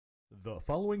The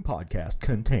following podcast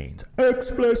contains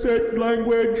explicit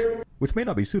language, which may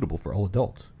not be suitable for all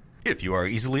adults. If you are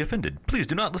easily offended, please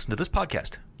do not listen to this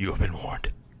podcast. You have been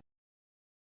warned.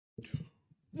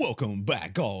 Welcome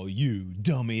back, all you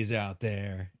dummies out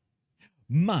there.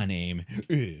 My name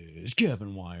is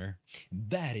Kevin Wire.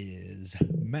 That is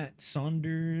Matt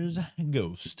Saunders'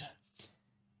 ghost.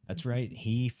 That's right,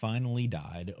 he finally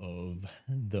died of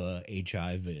the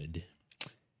HIV.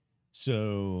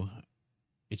 So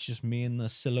it's just me and the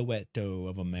silhouette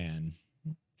of a man.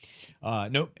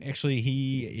 Nope, actually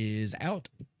he is out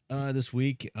this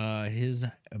week. His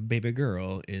baby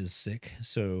girl is sick,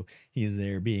 so he's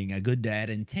there being a good dad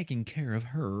and taking care of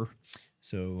her.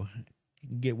 So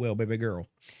get well, baby girl.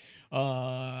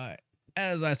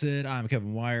 As I said, I'm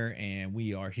Kevin Wire, and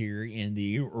we are here in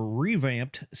the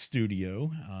revamped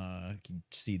studio. You can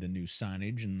see the new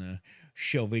signage and the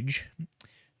shelvage,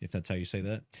 if that's how you say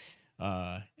that.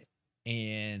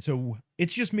 And so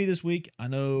it's just me this week. I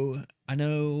know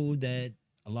that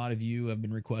a lot of you have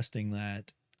been requesting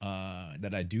that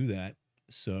I do that.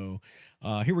 So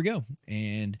here we go.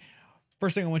 And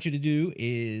first thing I want you to do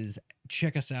is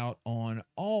check us out on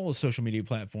all social media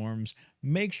platforms.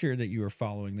 Make sure that you are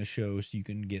following the show so you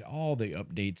can get all the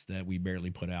updates that we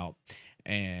barely put out.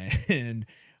 And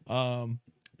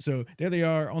so there they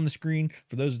are on the screen.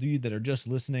 For those of you that are just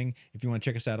listening, if you want to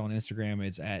check us out on Instagram,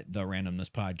 it's at The Randomness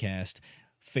Podcast.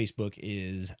 Facebook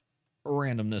is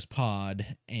Randomness Pod,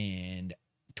 and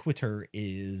Twitter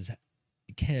is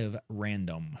Kev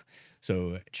Random.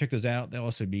 So check those out. They'll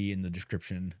also be in the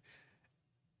description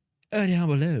down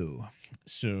below.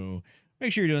 So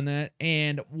make sure you're doing that.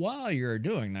 And while you're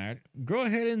doing that, go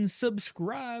ahead and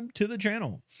subscribe to the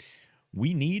channel.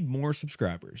 We need more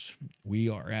subscribers. We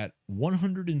are at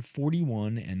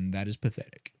 141, and that is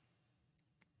pathetic.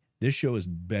 This show is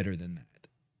better than that.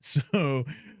 So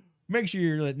make sure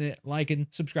you're liking,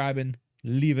 subscribing,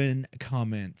 leaving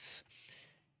comments.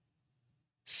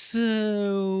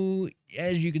 So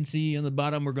as you can see on the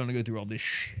bottom, we're going to go through all this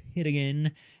shit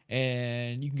again.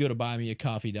 And you can go to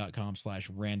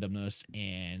buymeacoffee.com/randomness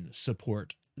and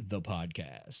support the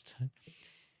podcast.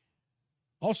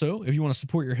 Also, if you want to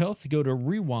support your health, go to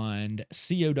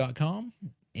rewindco.com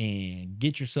and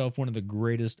get yourself one of the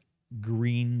greatest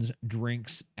greens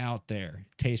drinks out there.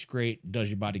 Tastes great, does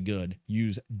your body good.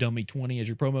 Use Dummy20 as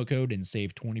your promo code and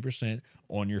save 20%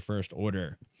 on your first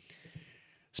order.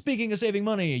 Speaking of saving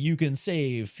money, you can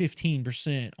save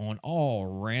 15% on all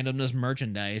Randomness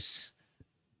merchandise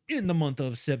in the month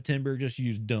of September. Just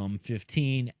use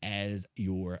DUM15 as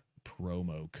your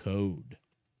promo code.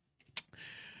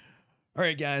 All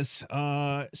right, guys.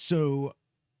 So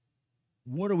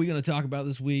what are we going to talk about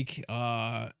this week?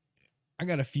 I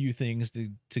got a few things to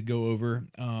go over.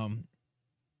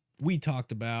 We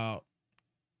talked about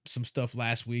some stuff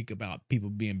last week about people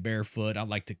being barefoot. I'd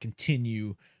like to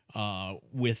continue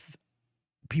with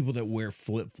people that wear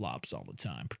flip-flops all the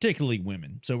time, particularly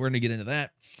women. So we're going to get into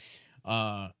that.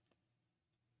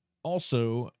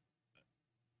 Also,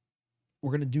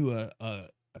 we're going to do a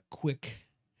quick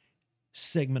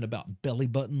segment about belly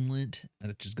button lint, and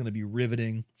it's just going to be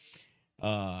riveting.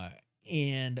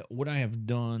 And what I have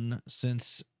done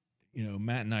since,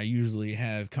 Matt and I usually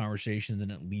have conversations and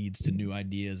it leads to new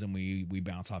ideas and we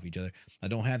bounce off each other. I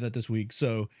don't have that this week.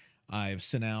 So I've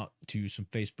sent out to some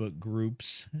Facebook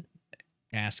groups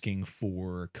asking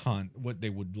for what they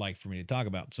would like for me to talk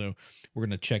about. So we're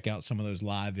going to check out some of those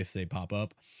live if they pop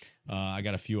up. I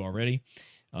got a few already.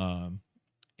 And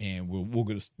we'll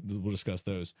discuss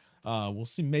those. We'll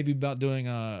see maybe about doing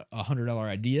a $100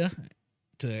 idea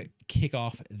to kick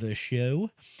off the show.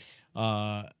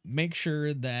 Make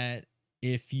sure that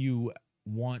if you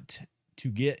want to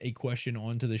get a question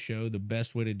onto the show, the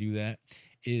best way to do that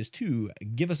is to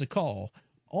give us a call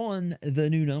on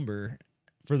the new number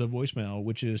for the voicemail,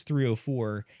 which is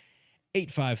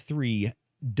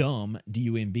 304-853-DUMB,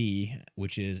 D-U-M-B,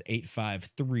 which is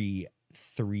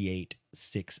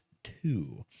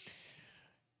 853-3862.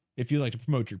 If you'd like to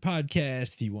promote your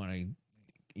podcast, if you want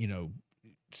to,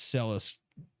 sell us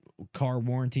car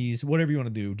warranties, whatever you want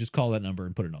to do, just call that number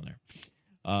and put it on there.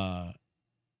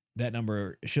 That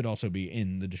number should also be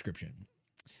in the description.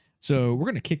 So we're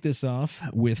going to kick this off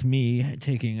with me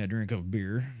taking a drink of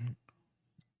beer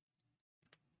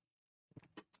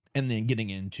and then getting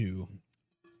into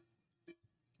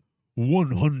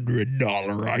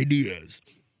 $100 ideas.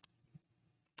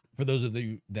 For those of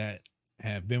you that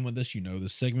have been with us,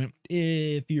 this segment.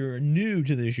 If you're new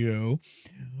to the show,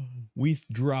 we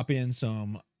drop in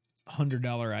some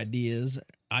 $100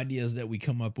 ideas that we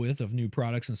come up with of new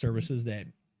products and services that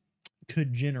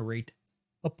could generate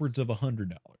upwards of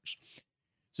 $100.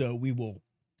 So we will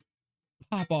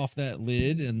pop off that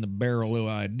lid and the barrel of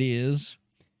ideas,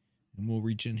 and we'll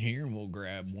reach in here and we'll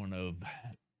grab one of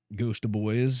Ghost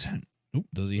Boy's. Oop,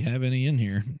 does he have any in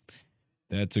here?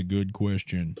 That's a good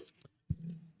question.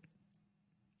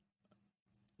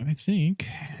 I think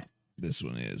this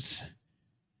one is.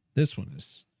 This one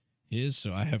is his.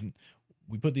 So I haven't.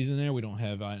 We put these in there. We don't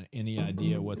have any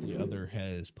idea what the other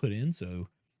has put in. So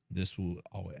this will,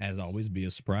 as always, be a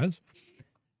surprise.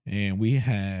 And we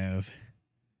have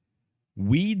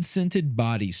weed scented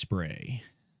body spray.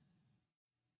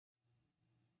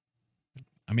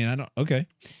 I mean, I don't. Okay.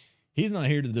 He's not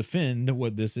here to defend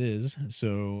what this is.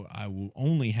 So I will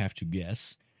only have to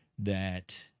guess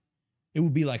that it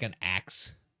would be like an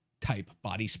Axe type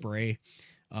body spray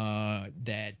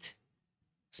that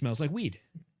smells like weed.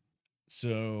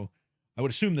 So I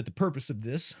would assume that the purpose of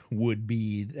this would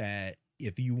be that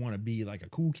if you want to be like a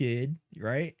cool kid,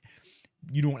 right?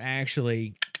 You don't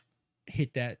actually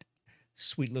hit that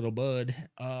sweet little bud,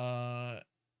 but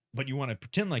you want to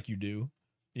pretend like you do,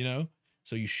 you know?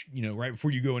 So you know, right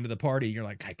before you go into the party, you're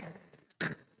like,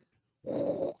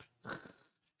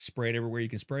 spray it everywhere you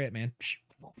can spray it, man.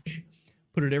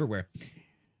 Put it everywhere.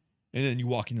 And then you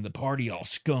walk into the party all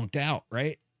skunked out,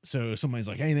 right? So somebody's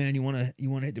like, "Hey man, you want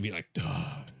it to be like,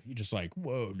 duh." You're just like,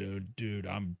 "Whoa, dude,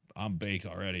 I'm baked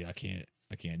already. I can't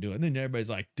do it." And then everybody's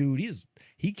like, "Dude,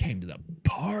 he came to the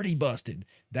party busted.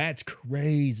 That's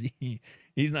crazy."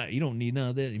 He's not. You don't need none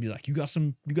of this. He'd be like, "You got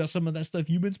some of that stuff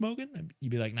you've been smoking?" And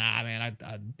you'd be like, "Nah, man,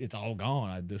 I it's all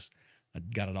gone. I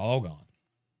got it all gone."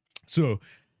 So,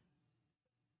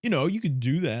 you know, you could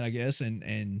do that, I guess,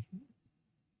 and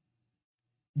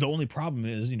the only problem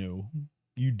is, you know,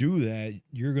 you do that,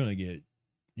 you're gonna get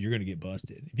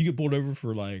busted. If you get pulled over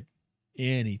for like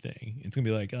anything, it's gonna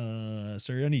be like,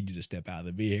 sir, I need you to step out of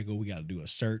the vehicle. We got to do a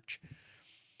search.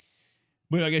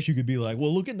 But I guess you could be like,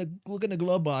 well, look in the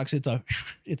glove box. It's a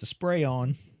spray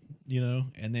on, you know,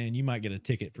 and then you might get a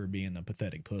ticket for being a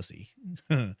pathetic pussy.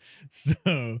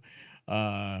 So,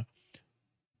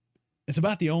 it's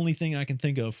about the only thing I can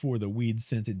think of for the weed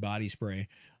scented body spray.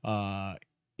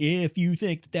 If you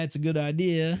think that's a good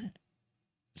idea,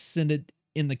 send it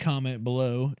in the comment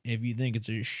below. If you think it's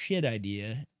a shit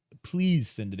idea, please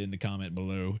send it in the comment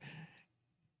below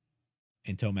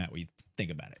and tell Matt what you think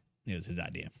about it. It was his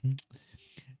idea.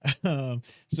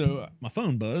 So my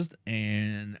phone buzzed,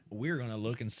 and we're gonna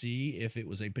look and see if it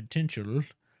was a potential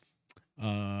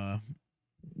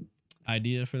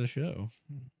idea for the show.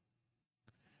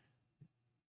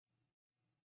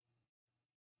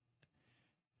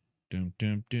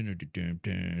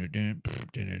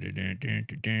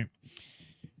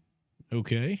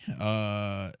 Okay.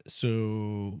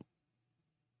 So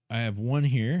I have one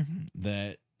here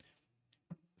that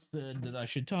said that I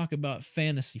should talk about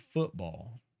fantasy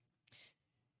football.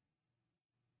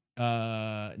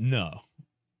 No.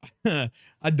 I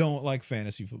don't like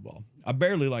fantasy football. I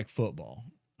barely like football.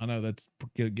 I know that's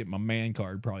gonna get my man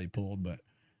card probably pulled, but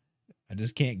I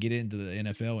just can't get into the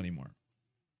NFL anymore.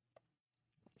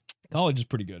 College is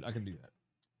pretty good. I can do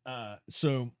that.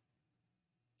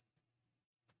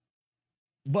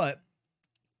 But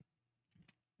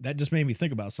that just made me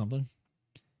think about something.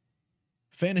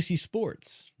 Fantasy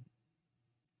sports.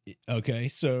 Okay,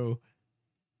 so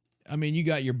I mean, you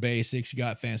got your basics. You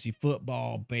got fantasy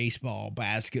football, baseball,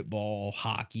 basketball,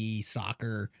 hockey,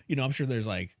 soccer. You know, I'm sure there's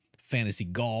like fantasy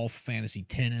golf, fantasy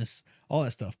tennis, all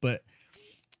that stuff. But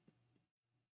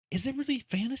is it really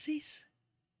fantasies?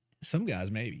 Some guys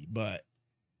maybe, but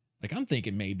like I'm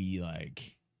thinking maybe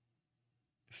like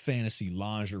fantasy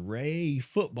lingerie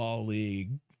football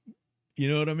league. You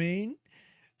know what I mean?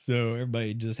 So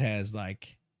everybody just has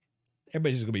like,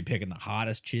 everybody's just gonna be picking the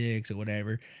hottest chicks or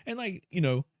whatever. And like, you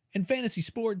know, and fantasy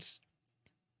sports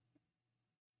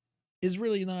is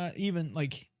really not even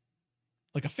like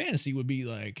a fantasy would be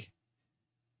like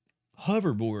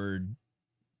hoverboard,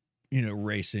 you know,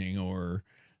 racing, or,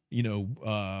 you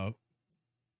know,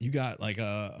 you got like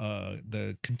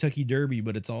the Kentucky Derby,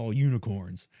 but it's all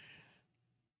unicorns.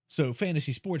 So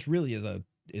fantasy sports really is a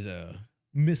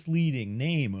misleading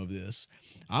name of this.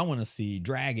 I want to see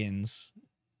dragons,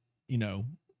 you know,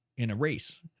 in a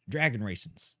race, dragon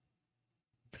racings.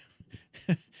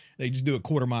 They just do a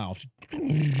quarter mile.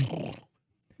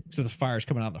 So the fire's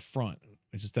coming out the front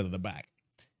instead of the back.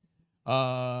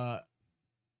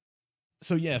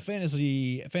 So yeah,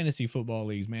 fantasy football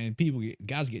leagues, man.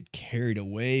 Guys get carried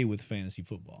away with fantasy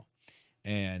football.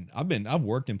 And I've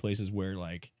worked in places where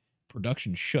like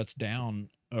production shuts down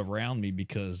around me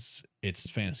because it's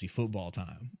fantasy football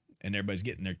time and everybody's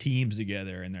getting their teams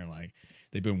together, and they're like,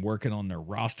 they've been working on their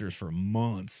rosters for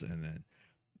months, and then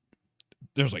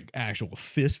there's like actual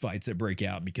fist fights that break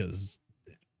out because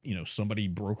somebody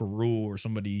broke a rule or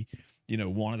somebody,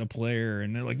 wanted a player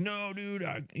and they're like, no, dude,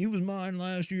 he was mine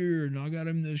last year and I got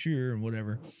him this year and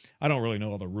whatever. I don't really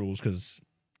know all the rules because,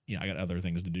 I got other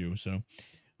things to do. So,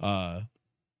 yeah,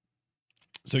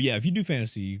 if you do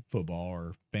fantasy football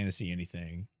or fantasy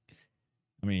anything,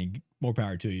 I mean, more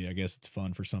power to you. I guess it's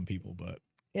fun for some people, but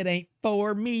it ain't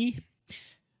for me.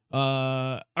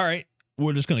 All right.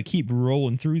 We're just going to keep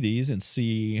rolling through these and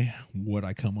see what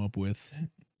I come up with.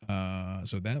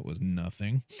 So that was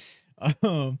nothing.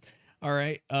 All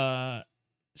right.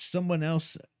 Someone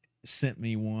else sent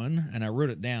me one and I wrote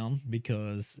it down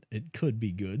because it could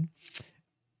be good.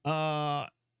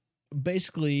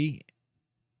 Basically,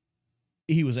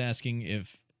 he was asking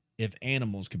if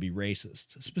animals could be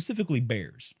racist, specifically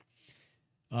bears.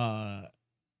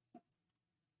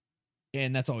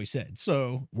 And that's all he said.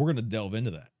 So we're going to delve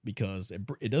into that because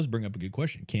it does bring up a good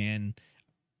question.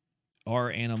 Do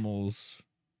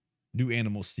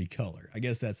animals see color? I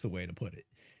guess that's the way to put it.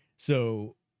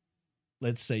 So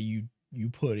let's say you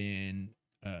put in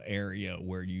an area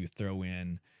where you throw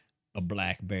in a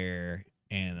black bear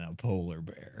and a polar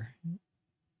bear.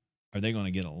 Are they going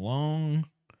to get along?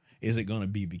 Is it going to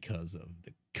be because of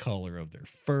the color of their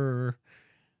fur?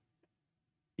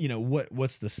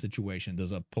 What's the situation?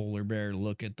 Does a polar bear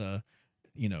look at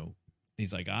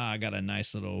he's like, I got a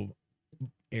nice little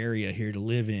area here to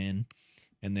live in.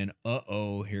 And then,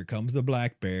 here comes the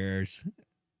black bears.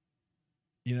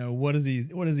 What is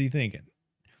he thinking?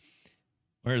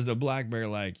 Whereas the black bear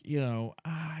like, God,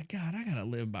 I got to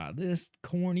live by this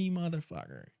corny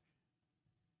motherfucker.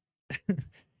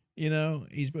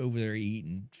 He's over there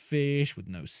eating fish with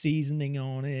no seasoning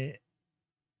on it.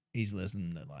 He's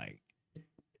listening to like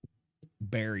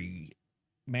Barry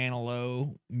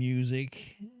Manilow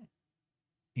music.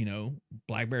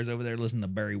 Black Bear's over there listening to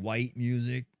Barry White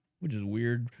music, which is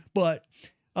weird. But,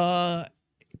 and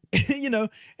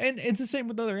it's the same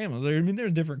with other animals. I mean,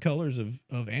 there's different colors of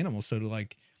animals. So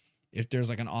if there's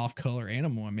like an off color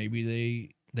animal,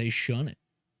 maybe they shun it,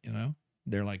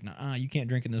 They're like, nah, you can't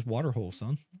drink in this water hole,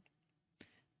 son.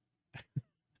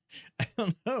 I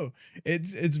don't know.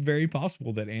 It's very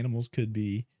possible that animals could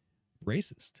be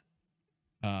racist.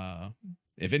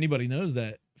 If anybody knows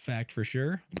that fact for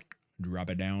sure, drop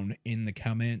it down in the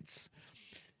comments.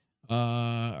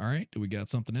 All right. Do we got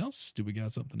something else?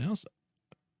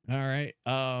 All right.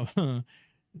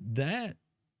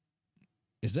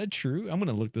 Is that true? I'm going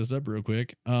to look this up real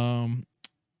quick.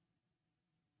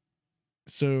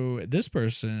 So this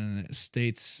person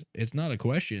states it's not a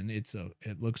question. It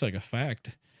looks like a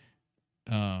fact.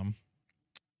 And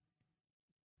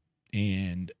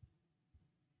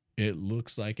it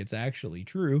looks like it's actually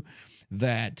true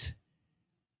that,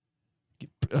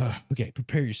 okay,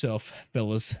 prepare yourself,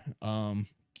 fellas.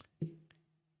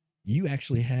 You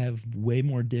actually have way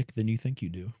more dick than you think you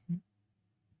do.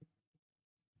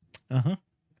 Uh-huh.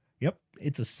 Yep.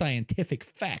 It's a scientific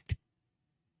fact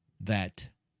that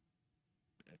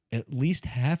at least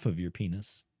half of your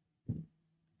penis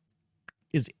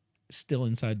is still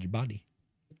inside your body,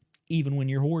 even when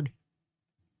you're hoard.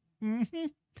 Mm-hmm.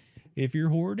 If you're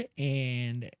hoard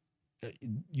and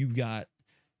you've got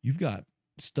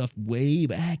stuff way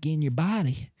back in your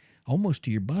body, almost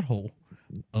to your butthole,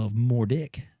 of more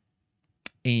dick,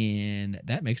 and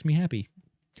that makes me happy.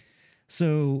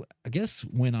 So I guess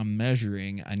when I'm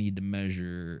measuring, I need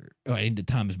to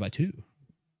times by 2.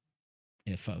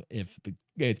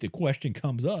 If the question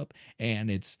comes up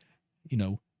and it's,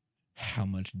 how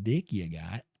much dick you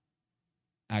got,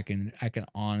 I can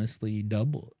honestly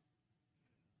double it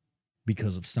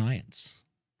because of science.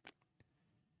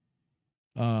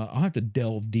 I'll have to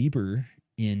delve deeper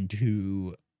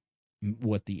into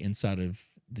what the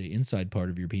inside part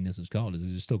of your penis is called. Is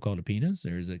it still called a penis,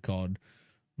 or is it called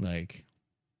like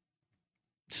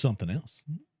something else?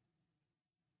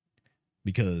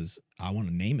 Because I want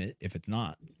to name it. If it's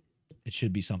not, it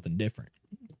should be something different.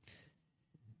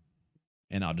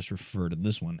 And I'll just refer to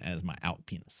this one as my out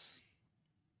penis.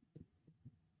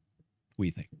 What do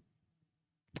you think?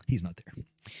 He's not there.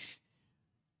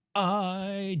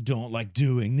 I don't like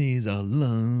doing these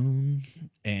alone.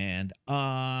 And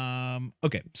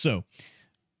okay, so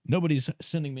nobody's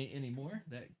sending me anymore.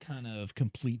 That kind of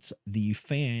completes the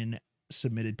fan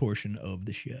submitted portion of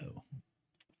the show.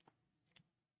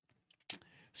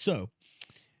 So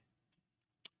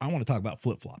I want to talk about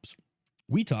flip-flops.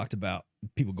 We talked about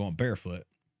people going barefoot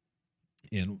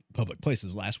in public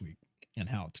places last week and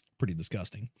how it's pretty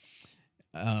disgusting.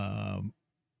 But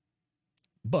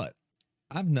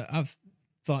I've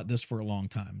thought this for a long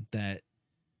time, that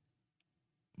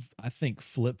I think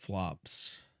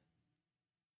flip-flops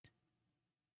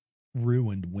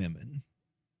ruined women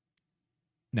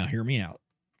Now, hear me out.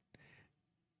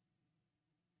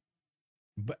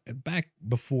 But back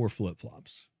before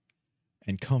flip-flops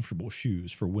and comfortable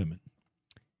shoes for women,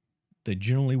 they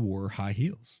generally wore high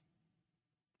heels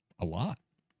a lot,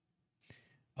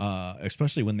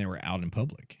 especially when they were out in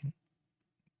public,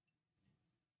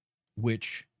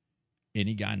 which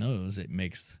any guy knows it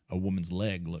makes a woman's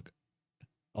leg look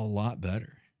a lot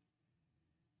better.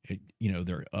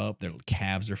 They're up, their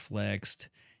calves are flexed.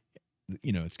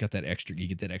 It's got that extra, you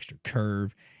get that extra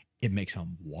curve. It makes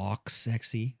them walk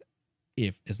sexy.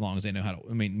 As long as they know how to,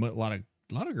 a lot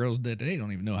of girls today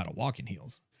don't even know how to walk in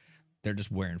heels. They're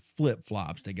just wearing flip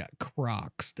flops. They got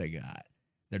Crocs.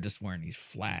 They're just wearing these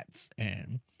flats,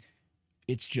 and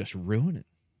it's just ruining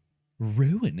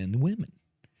the women.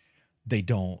 They're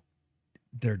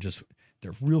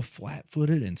real flat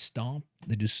footed and stomp.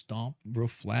 They just stomp real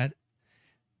flat,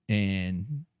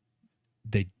 and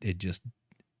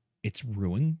it's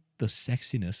ruined the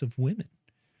sexiness of women.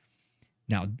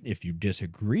 Now, if you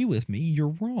disagree with me,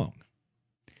 you're wrong.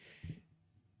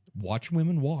 Watch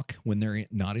women walk when they're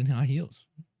not in high heels.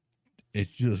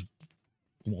 It's just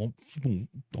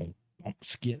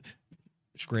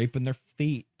scraping their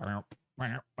feet. I don't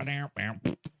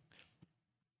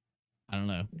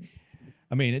know.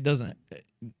 It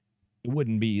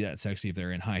wouldn't be that sexy if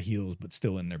they're in high heels, but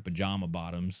still in their pajama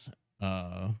bottoms,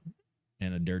 and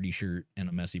a dirty shirt and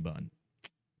a messy bun.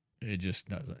 It just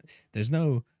doesn't. There's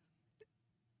no,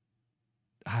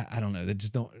 I don't know. They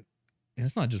just don't. And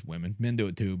it's not just women. Men do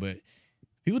it too, but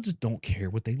people just don't care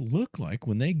what they look like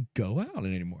when they go out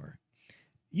anymore.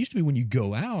 It used to be when you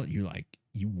go out, you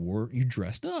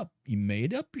dressed up. You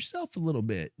made up yourself a little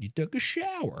bit. You took a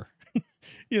shower.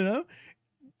 You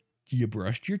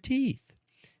brushed your teeth.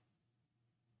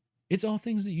 It's all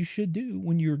things that you should do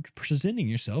when you're presenting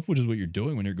yourself, which is what you're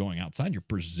doing when you're going outside. You're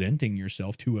presenting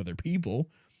yourself to other people.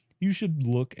 You should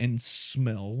look and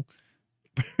smell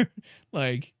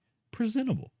like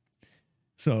presentable.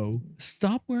 So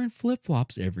stop wearing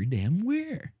flip-flops every damn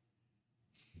wear.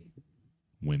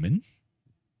 Women.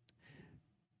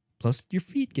 Plus your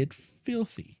feet get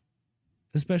filthy.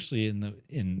 Especially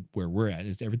in where we're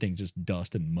at. Everything's just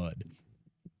dust and mud.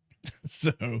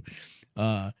 So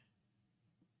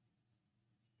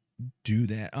do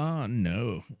that. Oh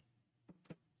no.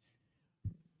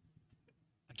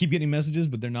 I keep getting messages,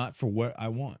 but they're not for what I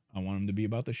want. I want them to be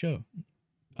about the show.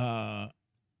 The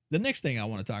next thing I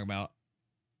want to talk about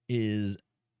is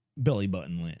belly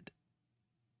button lint.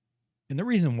 And the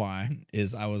reason why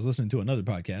is I was listening to another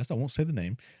podcast. I won't say the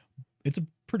name. It's a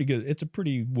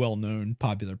pretty well-known,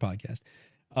 popular podcast.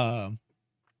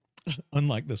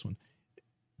 Unlike this one.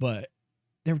 But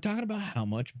they were talking about how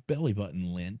much belly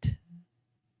button lint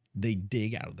they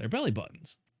dig out of their belly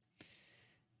buttons.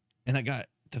 And I got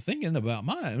to thinking about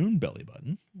my own belly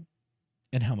button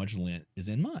and how much lint is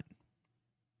in mine.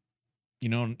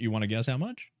 You want to guess how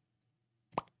much?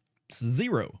 It's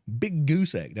 0. Big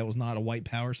goose egg. That was not a white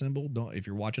power symbol. If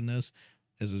you're watching this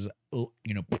is 0.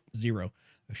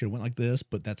 I should have went like this,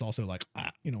 but that's also like,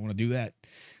 you don't want to do that.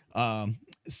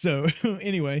 So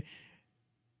anyway,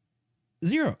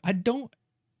 0. I don't,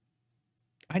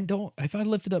 if I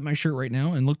lifted up my shirt right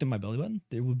now and looked at my belly button,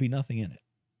 there would be nothing in it.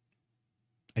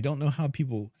 I don't know how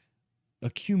people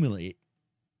accumulate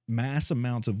mass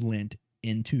amounts of lint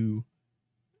into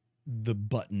the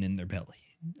button in their belly.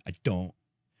 I don't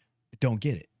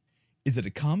get it. Is it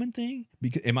a common thing?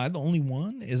 Because am I the only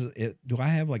one? Do I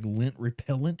have like lint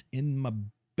repellent in my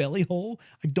belly hole?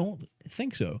 I don't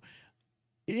think so.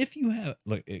 If you have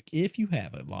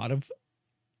a lot of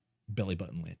belly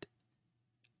button lint,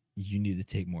 you need to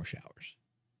take more showers.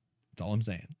 That's all I'm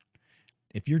saying.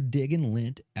 If you're digging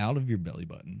lint out of your belly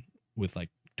button with like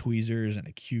tweezers and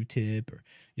a Q-tip, or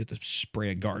you have to spray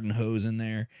a garden hose in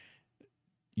there,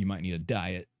 you might need a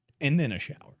diet and then a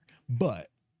shower. But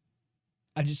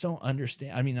I just don't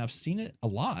understand. I've seen it a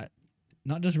lot,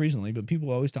 not just recently, but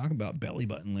people always talk about belly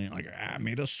button lint. Like, I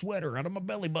made a sweater out of my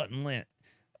belly button lint.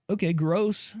 Okay,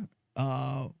 gross.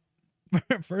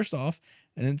 First off,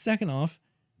 and then second off,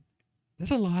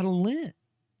 that's a lot of lint.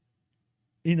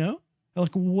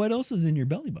 Like, what else is in your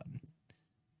belly button?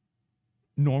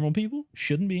 Normal people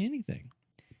shouldn't be anything.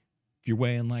 If you're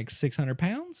weighing like 600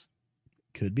 pounds,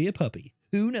 could be a puppy.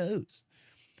 Who knows?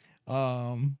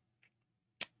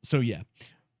 So yeah,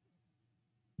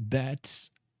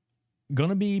 that's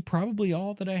gonna be probably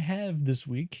all that I have this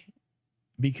week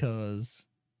because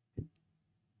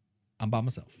I'm by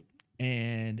myself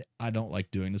and I don't like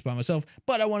doing this by myself,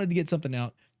 but I wanted to get something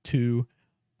out to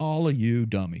all of you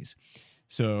dummies.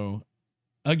 So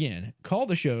again, call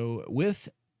the show with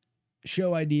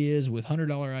show ideas, with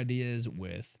 $100 ideas,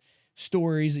 with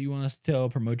stories that you want us to tell,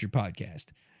 promote your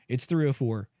podcast. It's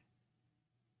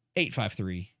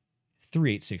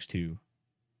 304-853-3862.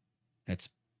 That's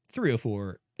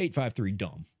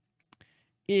 304-853-DUMB.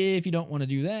 If you don't want to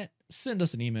do that, send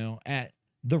us an email at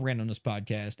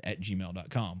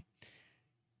therandomnesspodcast@gmail.com.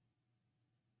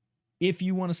 If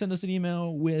you want to send us an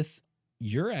email with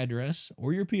your address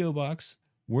or your P.O. box,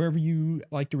 wherever you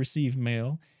like to receive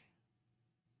mail,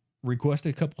 request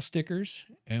a couple stickers,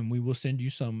 and we will send you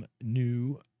some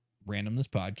new Randomness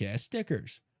Podcast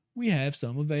stickers. We have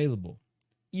some available.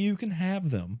 You can have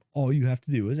them. All you have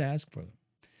to do is ask for them.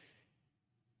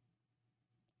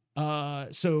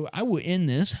 So I will end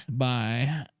this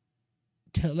by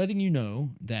letting you know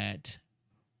that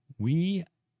we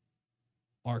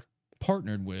are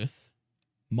partnered with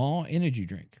Mall Energy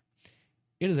Drink.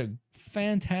 It is a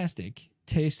fantastic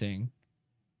tasting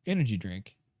energy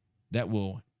drink that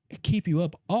will keep you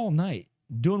up all night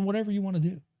doing whatever you want to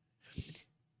do.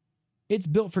 It's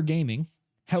built for gaming.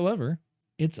 However,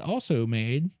 it's also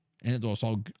made, and it's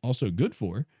also good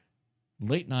for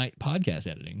late night podcast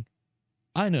editing.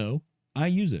 I know, I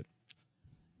use it.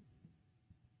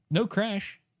 No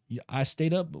crash. I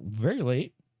stayed up very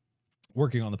late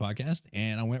working on the podcast,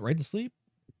 and I went right to sleep.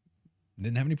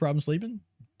 Didn't have any problem sleeping.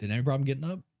 Didn't have any problem getting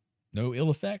up. No ill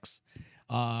effects.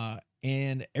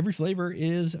 And every flavor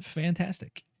is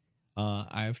fantastic.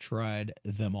 I've tried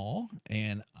them all,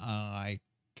 and I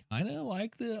kind of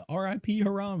like the R.I.P.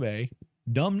 Harambe.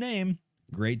 Dumb name,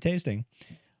 great tasting.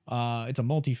 It's a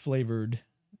multi-fruity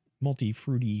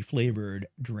flavored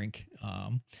drink.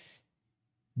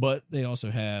 But they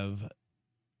also have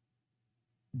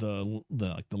the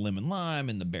lemon lime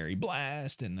and the berry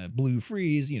blast and the blue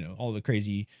freeze, all the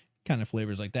crazy kind of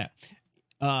flavors like that.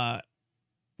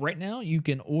 Right now you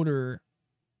can order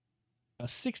a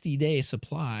 60-day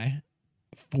supply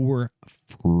for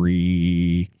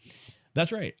free.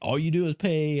 That's right. All you do is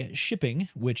pay shipping,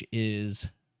 which is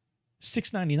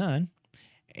 $6.99,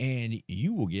 and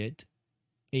you will get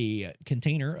a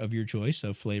container of your choice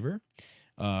of flavor,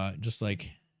 just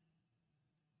like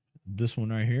this one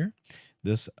right here.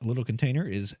 This little container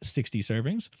is 60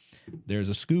 servings. There's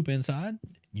a scoop inside.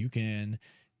 You can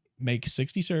make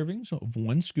 60 servings of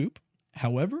one scoop.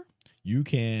 However, you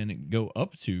can go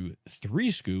up to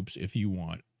 3 scoops if you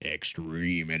want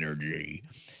extreme energy.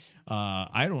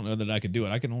 I don't know that I could do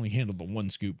it. I can only handle the 1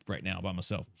 scoop right now by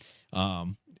myself.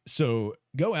 So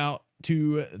go out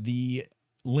to the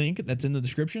link that's in the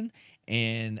description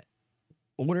and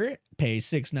order it. Pay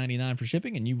 $6.99 for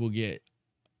shipping, and you will get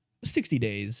 60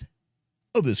 days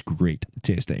of this great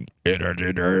tasting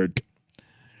energy drink.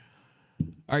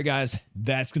 All right, guys,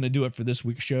 that's going to do it for this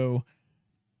week's show.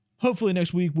 Hopefully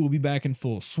next week we'll be back in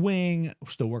full swing. We're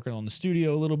still working on the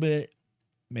studio a little bit.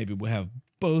 Maybe we'll have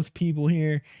both people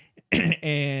here.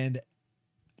 And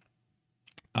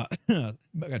I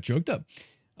got choked up.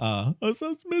 I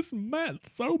just miss Matt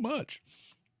so much.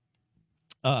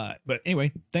 But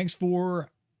anyway, thanks for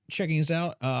checking us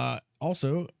out.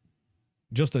 Also,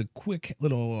 just a quick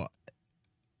little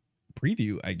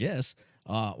preview, I guess.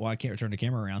 Well, I can't turn the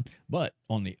camera around, but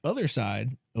on the other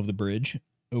side of the bridge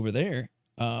over there,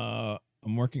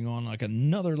 I'm working on like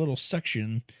another little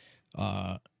section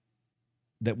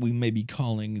that we may be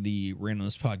calling the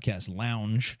Randomness Podcast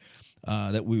Lounge,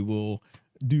 that we will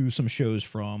do some shows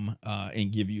from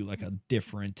and give you like a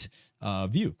different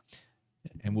view.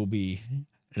 And we'll be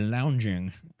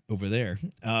lounging over there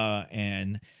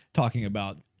and talking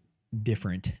about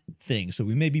different things. So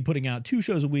we may be putting out 2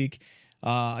 shows a week.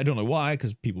 I don't know why,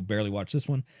 because people barely watch this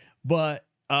one, but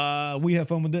we have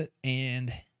fun with it,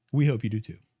 and we hope you do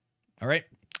too. All right.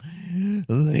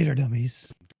 Later,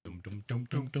 dummies.